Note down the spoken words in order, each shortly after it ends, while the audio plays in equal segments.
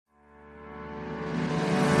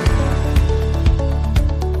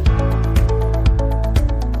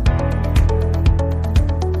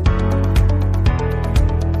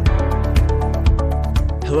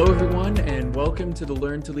welcome to the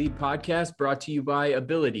Learn to Lead podcast brought to you by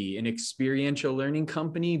Ability, an experiential learning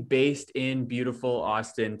company based in beautiful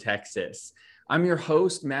Austin, Texas. I'm your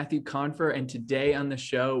host, Matthew Confer, and today on the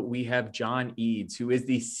show, we have John Eads, who is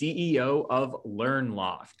the CEO of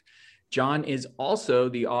LearnLoft. John is also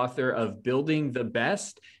the author of Building the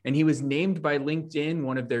Best, and he was named by LinkedIn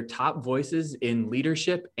one of their top voices in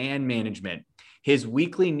leadership and management. His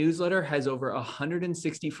weekly newsletter has over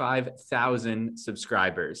 165,000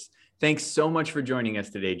 subscribers. Thanks so much for joining us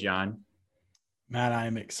today, John. Matt, I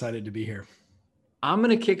am excited to be here. I'm going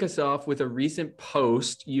to kick us off with a recent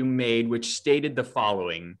post you made, which stated the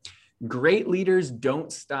following. Great leaders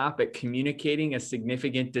don't stop at communicating a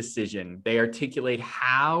significant decision. They articulate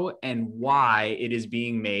how and why it is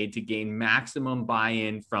being made to gain maximum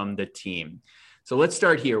buy-in from the team. So let's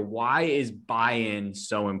start here. Why is buy-in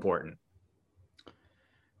so important?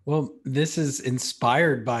 Well, this is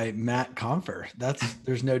inspired by Matt Confer.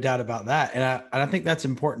 There's no doubt about that. And I think that's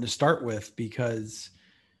important to start with because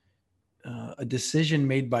a decision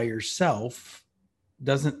made by yourself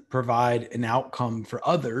doesn't provide an outcome for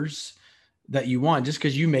others that you want. Just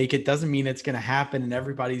because you make it doesn't mean it's going to happen and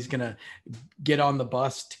everybody's going to get on the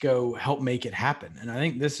bus to go help make it happen. And I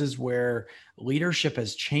think this is where leadership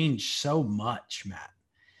has changed so much, Matt.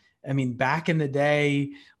 I mean, back in the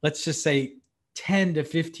day, let's just say 10 to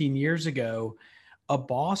 15 years ago, a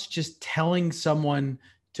boss just telling someone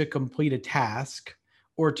to complete a task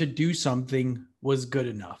or to do something was good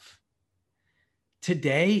enough.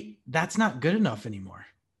 Today, that's not good enough anymore.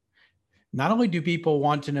 Not only do people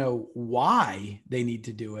want to know why they need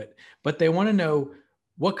to do it, but they want to know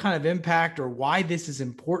what kind of impact or why this is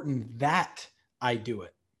important that I do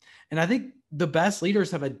it. And I think the best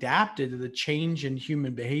leaders have adapted to the change in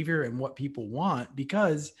human behavior and what people want,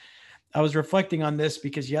 because I was reflecting on this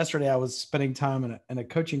because yesterday I was spending time in a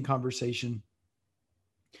coaching conversation,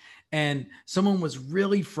 and someone was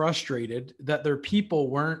really frustrated that their people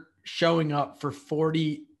weren't showing up for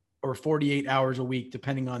 40 or 48 hours a week,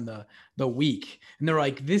 depending on the week. And they're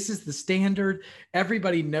like, this is the standard.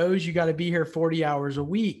 Everybody knows you got to be here 40 hours a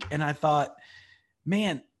week. And I thought,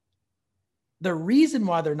 man, the reason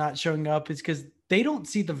why they're not showing up is because they don't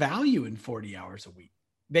see the value in 40 hours a week.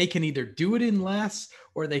 They can either do it in less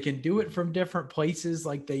or they can do it from different places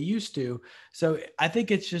like they used to. So I think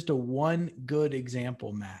it's just a one good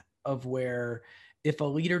example, Matt, of where if a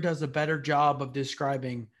leader does a better job of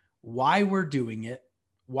describing why we're doing it,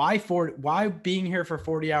 why being here for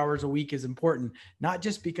 40 hours a week is important, not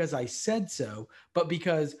just because I said so, but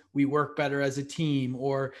because we work better as a team,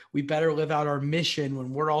 or we better live out our mission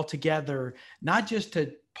when we're all together, not just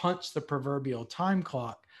to punch the proverbial time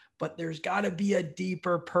clock, but there's got to be a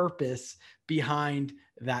deeper purpose behind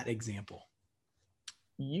that example.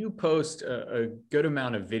 You post a good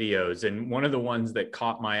amount of videos, and one of the ones that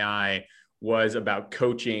caught my eye was about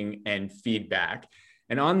coaching and feedback.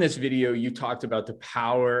 And on this video, you talked about the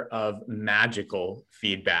power of magical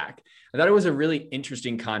feedback. I thought it was a really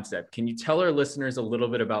interesting concept. Can you tell our listeners a little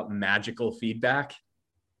bit about magical feedback?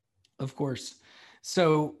 Of course.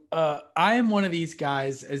 So I am one of these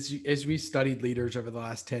guys, as we studied leaders over the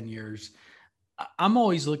last 10 years, I'm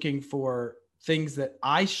always looking for things that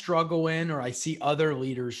I struggle in or I see other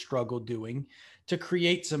leaders struggle doing to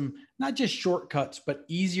create some, not just shortcuts, but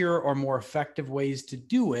easier or more effective ways to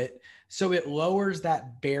do it. So it lowers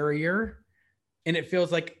that barrier and it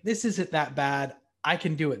feels like this isn't that bad. I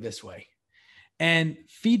can do it this way. And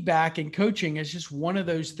feedback and coaching is just one of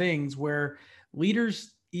those things where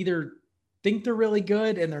leaders either think they're really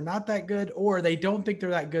good and they're not that good, or they don't think they're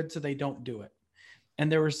that good, so they don't do it.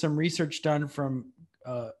 And there was some research done from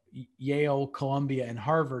Yale, Columbia, and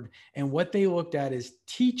Harvard. And what they looked at is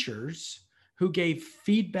teachers who gave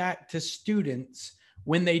feedback to students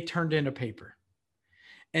when they turned in a paper.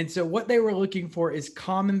 And so what they were looking for is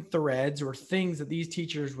common threads or things that these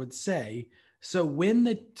teachers would say. So when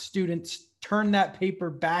the students turn that paper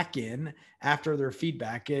back in after their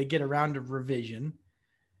feedback, get a round of revision.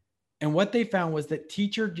 And what they found was that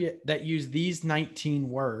teachers that used these 19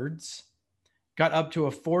 words got up to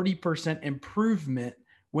a 40% improvement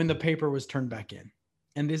when the paper was turned back in.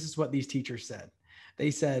 And this is what these teachers said. They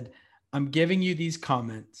said, I'm giving you these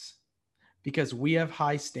comments because we have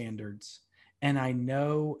high standards and I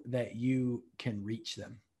know that you can reach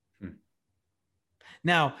them.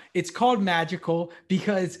 Now, it's called magical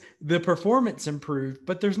because the performance improved,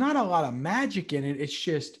 but there's not a lot of magic in it. It's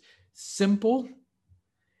just simple.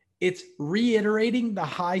 It's reiterating the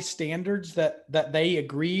high standards that they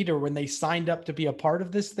agreed or when they signed up to be a part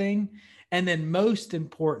of this thing. And then most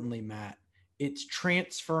importantly, Matt, it's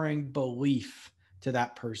transferring belief to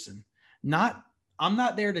that person. Not I'm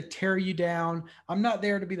not there to tear you down. I'm not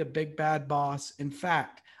there to be the big bad boss. In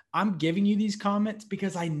fact, I'm giving you these comments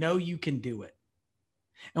because I know you can do it.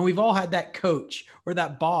 And we've all had that coach or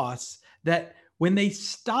that boss that when they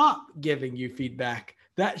stop giving you feedback,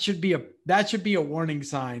 that should be a warning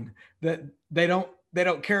sign that they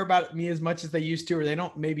don't care about me as much as they used to, or they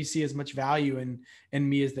don't maybe see as much value in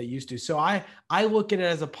me as they used to. So I look at it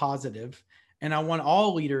as a positive, and I want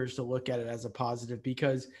all leaders to look at it as a positive,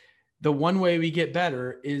 because the one way we get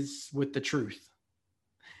better is with the truth.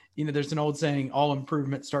 There's an old saying, all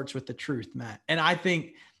improvement starts with the truth, Matt. And I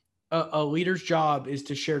think a leader's job is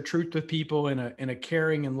to share truth with people in a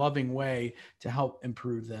caring and loving way to help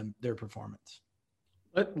improve their performance.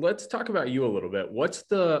 Let's talk about you a little bit. What's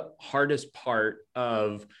the hardest part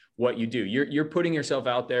of what you do? You're putting yourself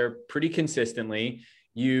out there pretty consistently.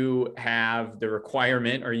 You have the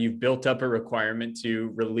requirement, or you've built up a requirement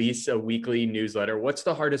to release a weekly newsletter. What's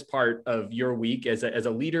the hardest part of your week as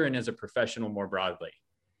a leader and as a professional more broadly?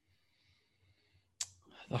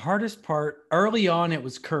 The hardest part early on, it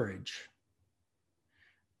was courage.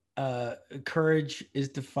 Courage is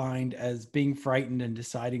defined as being frightened and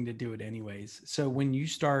deciding to do it anyways. So when you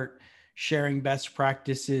start sharing best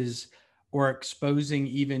practices or exposing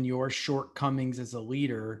even your shortcomings as a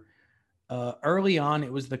leader, early on,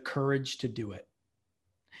 it was the courage to do it.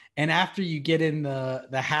 And after you get in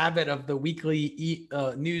the habit of the weekly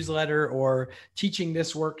newsletter, or teaching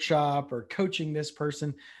this workshop, or coaching this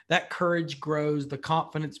person, that courage grows, the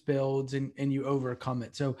confidence builds, and you overcome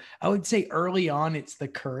it. So I would say early on, it's the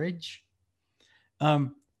courage.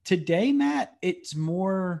 Today, Matt, it's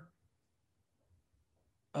more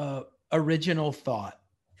original thought.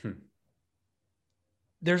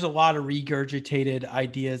 There's a lot of regurgitated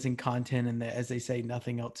ideas and content, and as they say,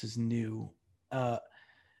 nothing else is new.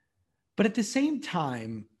 But at the same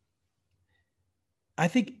time, I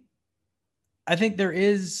think there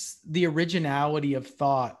is the originality of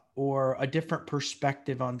thought, or a different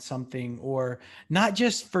perspective on something, or not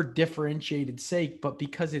just for differentiated sake, but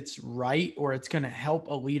because it's right, or it's going to help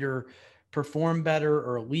a leader perform better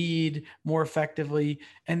or lead more effectively.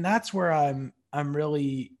 And that's where I'm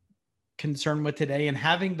really concerned with today, and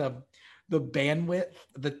having the bandwidth,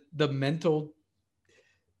 the mental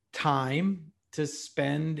time to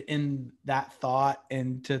spend in that thought,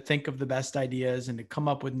 and to think of the best ideas, and to come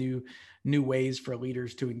up with new ways for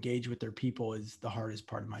leaders to engage with their people, is the hardest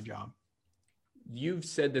part of my job. You've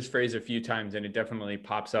said this phrase a few times, and it definitely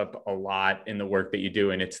pops up a lot in the work that you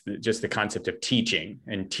do. And it's just the concept of teaching,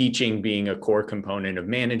 and teaching being a core component of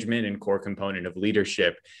management and core component of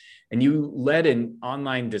leadership. And you led an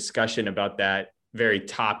online discussion about that very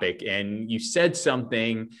topic. And you said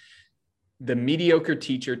something: the mediocre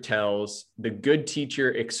teacher tells, the good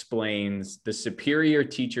teacher explains, the superior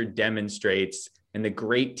teacher demonstrates, and the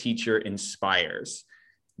great teacher inspires.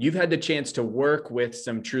 You've had the chance to work with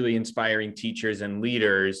some truly inspiring teachers and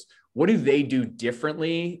leaders. What do they do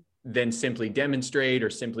differently than simply demonstrate or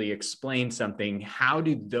simply explain something? How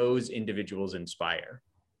do those individuals inspire?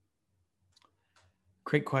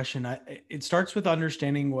 Great question. It starts with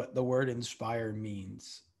understanding what the word inspire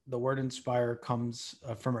means. The word inspire comes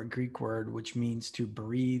from a Greek word, which means to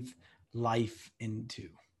breathe life into.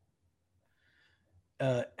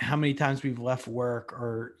 How many times we've left work,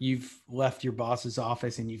 or you've left your boss's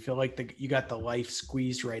office, and you feel like you got the life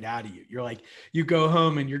squeezed right out of you. You're like, you go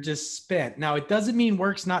home and you're just spent. Now, it doesn't mean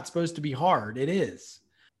work's not supposed to be hard. It is.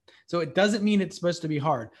 So it doesn't mean it's supposed to be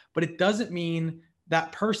hard, but it doesn't mean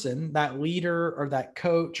that person, that leader, or that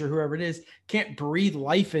coach, or whoever it is, can't breathe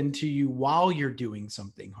life into you while you're doing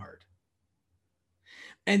something hard.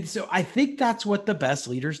 And so I think that's what the best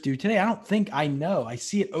leaders do today. I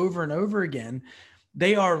see it over and over again.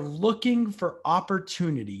 They are looking for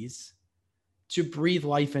opportunities to breathe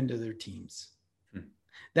life into their teams.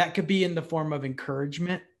 That could be in the form of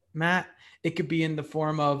encouragement, Matt. It could be in the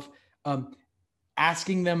form of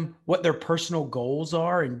asking them what their personal goals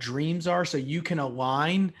are and dreams are, so you can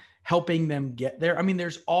align, helping them get there. I mean,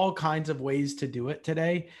 there's all kinds of ways to do it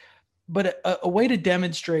today, but a way to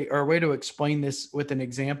demonstrate, or a way to explain this with an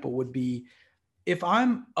example, would be, if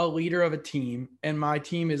I'm a leader of a team and my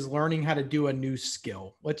team is learning how to do a new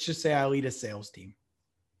skill. Let's just say I lead a sales team.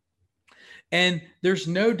 And there's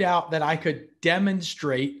no doubt that I could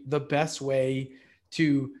demonstrate the best way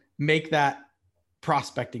to make that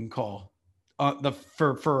prospecting call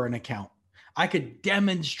for an account. I could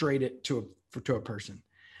demonstrate it to a person.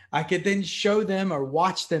 I could then show them or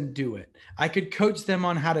watch them do it. I could coach them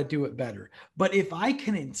on how to do it better. But if I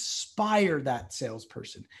can inspire that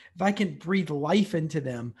salesperson, if I can breathe life into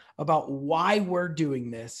them about why we're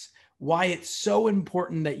doing this, why it's so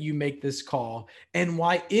important that you make this call, and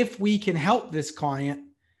why if we can help this client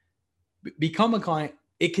become a client,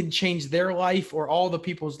 it can change their life or all the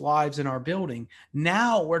people's lives in our building.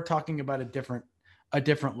 Now we're talking about a different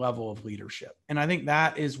level of leadership. And I think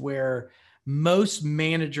that is where most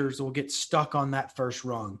managers will get stuck on that first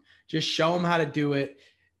rung. Just show them how to do it.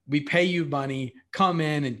 We pay you money, come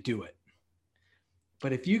in and do it.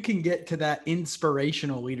 But if you can get to that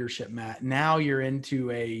inspirational leadership, Matt, now you're into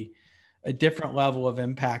a different level of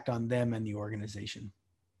impact on them and the organization.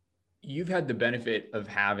 You've had the benefit of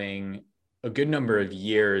having a good number of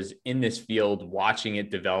years in this field, watching it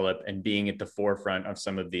develop and being at the forefront of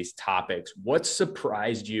some of these topics. What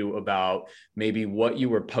surprised you about maybe what you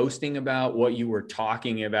were posting about, what you were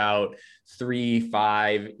talking about 3,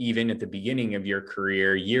 5, even at the beginning of your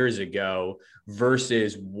career years ago,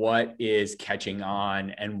 versus what is catching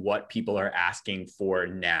on and what people are asking for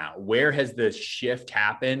now? Where has the shift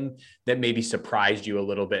happened that maybe surprised you a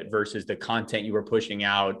little bit versus the content you were pushing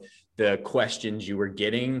out, the questions you were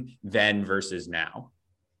getting then versus now?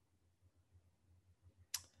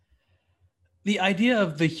 The idea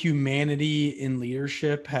of the humanity in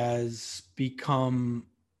leadership has become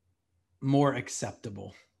more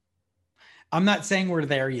acceptable. I'm not saying we're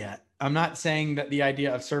there yet. I'm not saying that the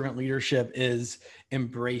idea of servant leadership is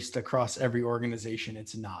embraced across every organization.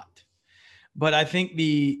 It's not. But I think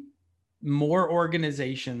the more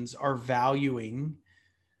organizations are valuing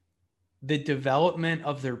the development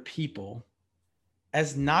of their people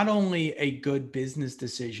as not only a good business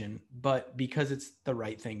decision, but because it's the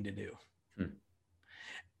right thing to do.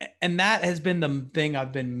 And that has been the thing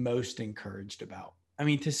I've been most encouraged about. I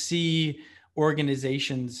mean, to see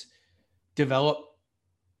organizations develop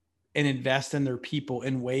and invest in their people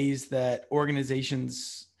in ways that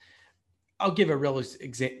organizations, I'll give a real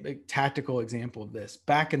tactical example of this.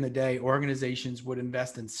 Back in the day, organizations would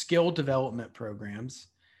invest in skill development programs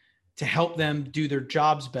to help them do their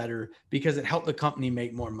jobs better because it helped the company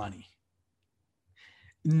make more money.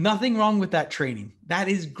 Nothing wrong with that training. That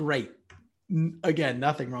is great. Again,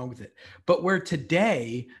 nothing wrong with it. But where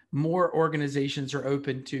today more organizations are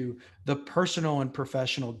open to the personal and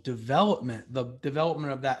professional development, the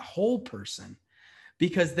development of that whole person,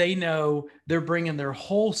 because they know they're bringing their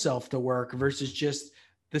whole self to work versus just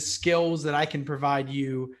the skills that I can provide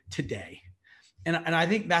you today. And I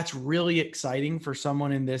think that's really exciting for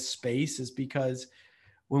someone in this space, is because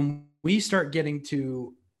when we start getting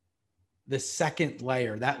to the second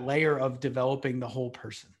layer, that layer of developing the whole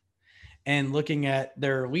person and looking at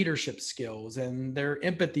their leadership skills and their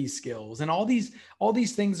empathy skills and all these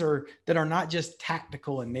things that are not just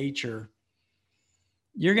tactical in nature,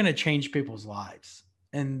 you're going to change people's lives,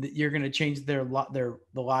 and you're going to change the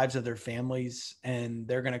lives of their families, and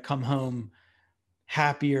they're going to come home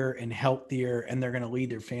happier and healthier, and they're going to lead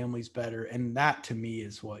their families better. And that to me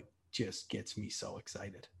is what just gets me so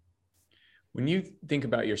excited. When you think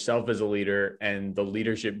about yourself as a leader and the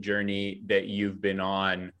leadership journey that you've been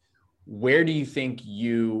on, where do you think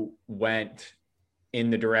you went in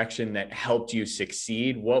the direction that helped you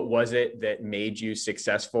succeed? What was it that made you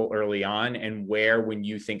successful early on? And where, when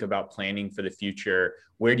you think about planning for the future,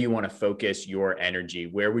 where do you want to focus your energy?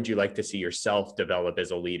 Where would you like to see yourself develop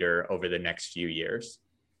as a leader over the next few years?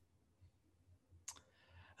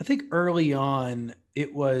 I think early on,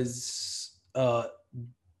 it was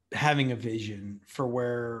having a vision for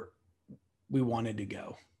where we wanted to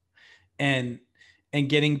go, and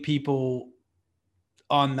getting people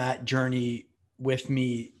on that journey with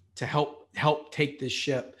me to help take this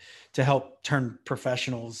ship, to help turn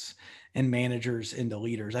professionals and managers into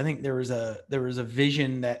leaders. I think there was a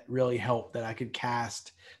vision that really helped, that I could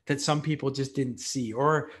cast, that some people just didn't see,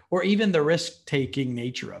 or even the risk-taking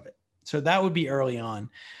nature of it. So that would be early on.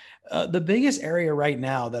 The biggest area right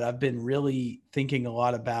now that I've been really thinking a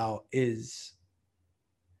lot about is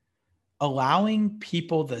allowing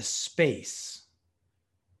people the space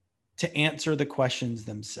to answer the questions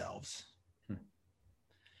themselves.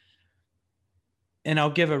 And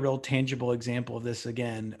I'll give a real tangible example of this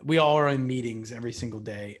again. We all are in meetings every single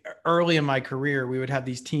day. Early in my career, we would have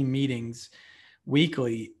these team meetings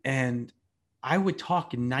weekly, and I would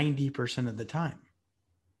talk 90% of the time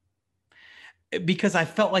because I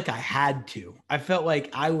felt like I had to. I felt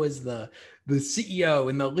like I was the CEO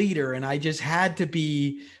and the leader, and I just had to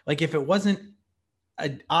be like, if it wasn't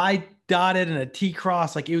an I dotted and a T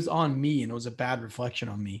cross, like it was on me, and it was a bad reflection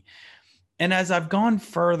on me. And as I've gone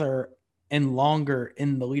further and longer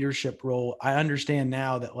in the leadership role, I understand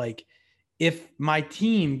now that, like, if my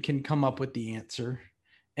team can come up with the answer,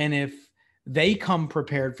 and if they come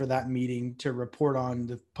prepared for that meeting to report on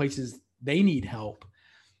the places they need help,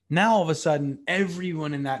 Now all of a sudden,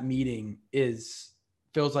 everyone in that meeting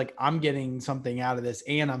feels like I'm getting something out of this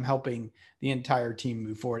and I'm helping the entire team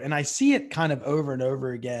move forward. And I see it kind of over and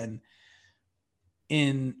over again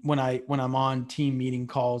when I'm on team meeting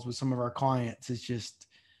calls with some of our clients. It's just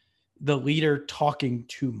the leader talking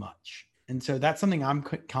too much. And so that's something I'm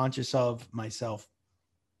conscious of myself.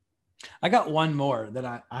 I got one more that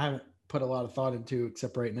I haven't put a lot of thought into,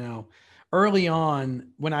 except right now. Early on,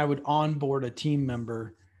 when I would onboard a team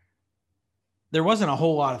member, there wasn't a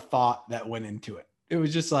whole lot of thought that went into it. It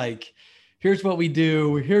was just like, here's what we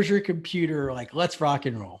do. Here's your computer. Like, let's rock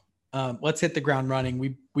and roll. Let's hit the ground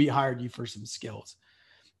running. We hired you for some skills.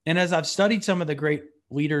 And as I've studied some of the great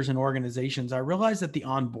leaders and organizations, I realized that the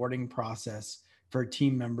onboarding process for a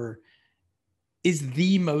team member is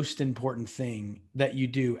the most important thing that you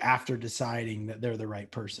do after deciding that they're the right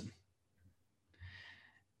person.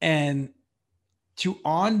 And to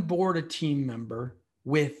onboard a team member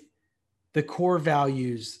with the core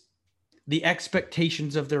values, the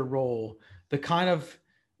expectations of their role, the kind of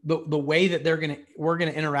the way that we're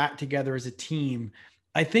going to interact together as a team,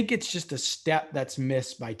 I think it's just a step that's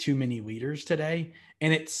missed by too many leaders today.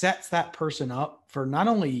 And it sets that person up for not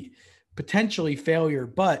only potentially failure,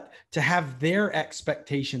 but to have their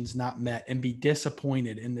expectations not met and be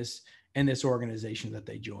disappointed in this organization that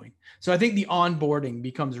they join. So I think the onboarding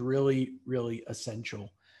becomes really, really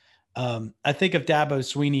essential. I think of Dabo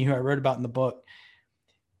Sweeney, who I wrote about in the book.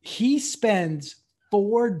 He spends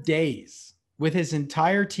 4 days with his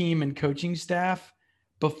entire team and coaching staff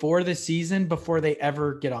before the season, before they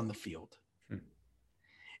ever get on the field.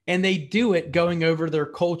 And they do it going over their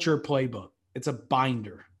culture playbook. It's a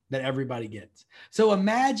binder that everybody gets. So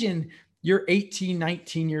imagine you're 18,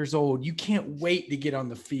 19 years old. You can't wait to get on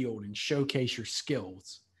the field and showcase your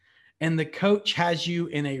skills. And the coach has you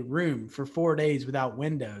in a room for 4 days without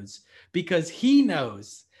windows because he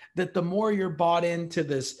knows that the more you're bought into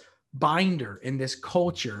this binder in this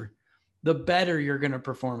culture, the better you're going to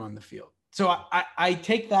perform on the field. So I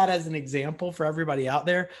take that as an example for everybody out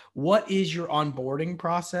there. What is your onboarding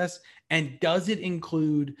process? And does it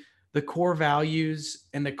include the core values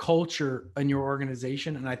and the culture in your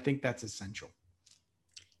organization? And I think that's essential.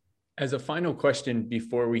 As a final question,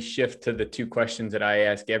 before we shift to the 2 questions that I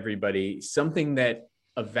ask everybody, something that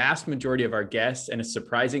a vast majority of our guests and a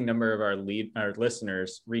surprising number of our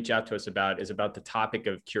listeners reach out to us about is about the topic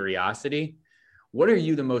of curiosity. What are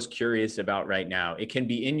you the most curious about right now? It can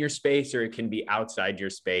be in your space or it can be outside your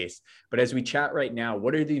space. But as we chat right now,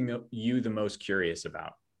 what are you the most curious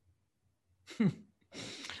about?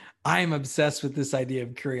 I am obsessed with this idea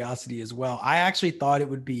of curiosity as well. I actually thought it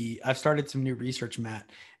would be, I've started some new research, Matt,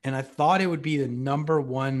 and I thought it would be the number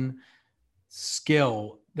one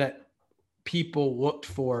skill that people looked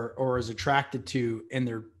for or is attracted to in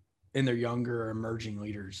their younger or emerging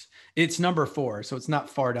leaders. It's number 4, so it's not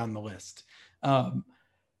far down the list.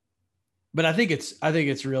 But I think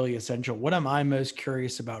it's really essential. What am I most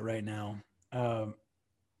curious about right now?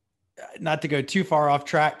 Not to go too far off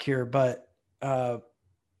track here, but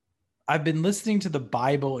I've been listening to the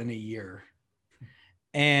Bible in a year,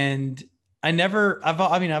 and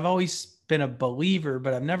I've always been a believer,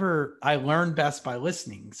 but I learned best by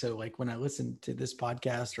listening. So like when I listen to this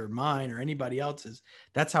podcast or mine or anybody else's,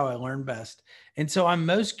 that's how I learn best. And so I'm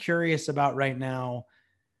most curious about right now,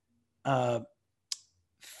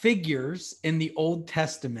 figures in the Old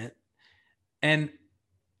Testament and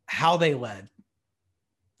how they led.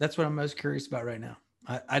 That's what I'm most curious about right now.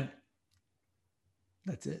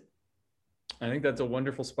 That's it. I think that's a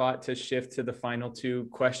wonderful spot to shift to the final 2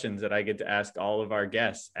 questions that I get to ask all of our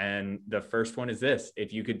guests. And the first one is this: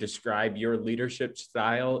 if you could describe your leadership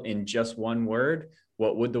style in just one word,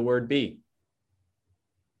 what would the word be?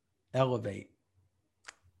 Elevate.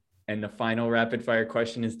 And the final rapid fire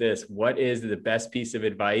question is this: what is the best piece of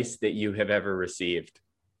advice that you have ever received?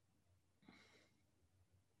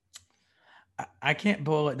 I can't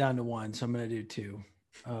boil it down to one, so I'm going to do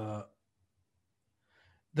 2.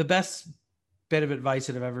 The best bit of advice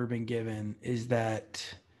that I've ever been given is that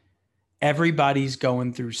everybody's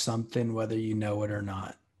going through something, whether you know it or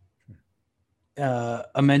not.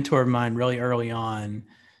 A mentor of mine really early on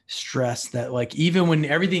stressed that, like, even when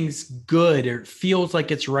everything's good or it feels like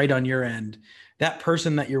it's right on your end, that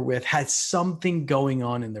person that you're with has something going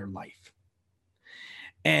on in their life.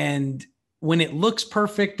 And when it looks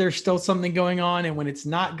perfect, there's still something going on. And when it's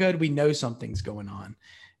not good, we know something's going on.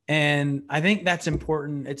 And I think that's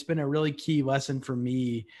important. It's been a really key lesson for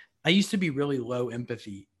me. I used to be really low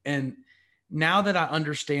empathy. And now that I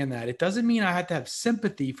understand that, it doesn't mean I have to have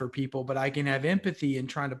sympathy for people, but I can have empathy in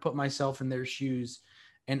trying to put myself in their shoes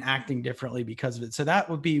and acting differently because of it. So that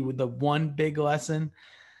would be the one big lesson.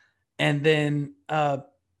 And then the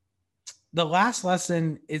last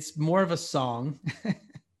lesson, it's more of a song,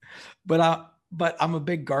 but I'm a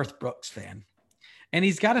big Garth Brooks fan. And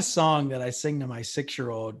he's got a song that I sing to my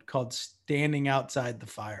 6-year-old called Standing Outside the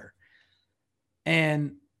Fire.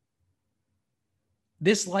 And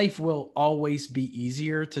this life will always be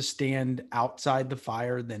easier to stand outside the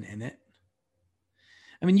fire than in it.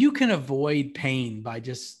 I mean, you can avoid pain by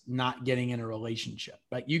just not getting in a relationship.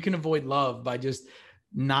 Like you can avoid love by just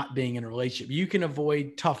not being in a relationship. You can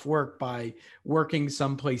avoid tough work by working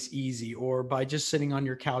someplace easy or by just sitting on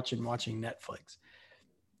your couch and watching Netflix.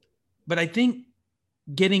 But I think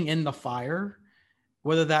getting in the fire,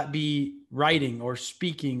 whether that be writing or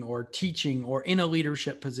speaking or teaching or in a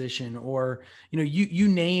leadership position, or, you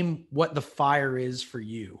name what the fire is for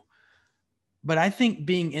you. But I think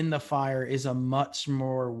being in the fire is a much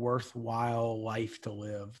more worthwhile life to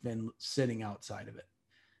live than sitting outside of it.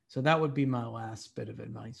 So that would be my last bit of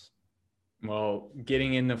advice. Well,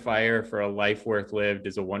 getting in the fire for a life worth lived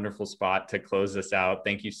is a wonderful spot to close this out.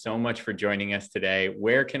 Thank you so much for joining us today.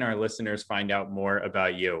 Where can our listeners find out more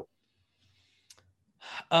about you?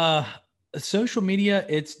 Social media,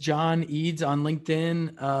 it's John Eads on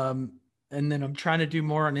LinkedIn. And then I'm trying to do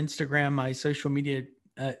more on Instagram. My social media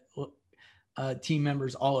team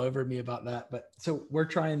members all over me about that. But so we're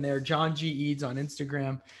trying there. John G. Eads on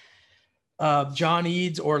Instagram. John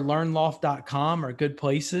Eads or learnloft.com are good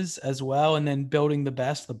places as well. And then Building the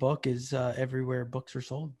Best, the book, is everywhere books are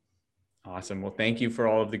sold. Awesome. Well, thank you for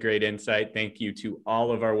all of the great insight. Thank you to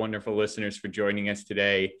all of our wonderful listeners for joining us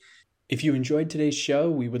today. If you enjoyed today's show,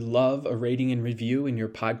 we would love a rating and review in your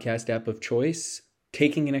podcast app of choice.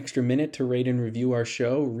 Taking an extra minute to rate and review our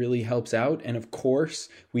show really helps out. And of course,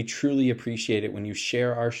 we truly appreciate it when you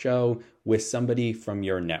share our show with somebody from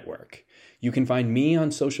your network. You can find me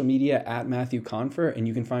on social media at Matthew Confer, and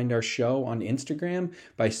you can find our show on Instagram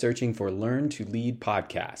by searching for Learn to Lead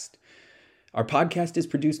Podcast. Our podcast is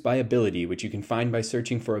produced by Ability, which you can find by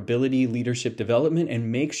searching for Ability Leadership Development,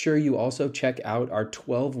 and make sure you also check out our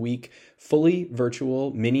 12-week fully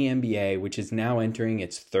virtual mini MBA, which is now entering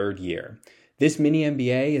its 3rd year. This mini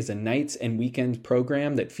MBA is a nights and weekends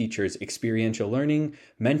program that features experiential learning,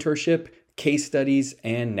 mentorship, case studies,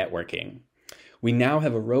 and networking. We now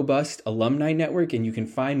have a robust alumni network, and you can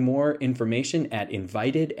find more information at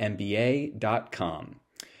invitedmba.com.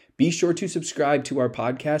 Be sure to subscribe to our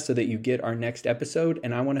podcast so that you get our next episode,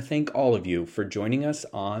 and I want to thank all of you for joining us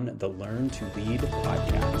on the Learn to Lead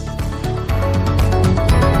podcast.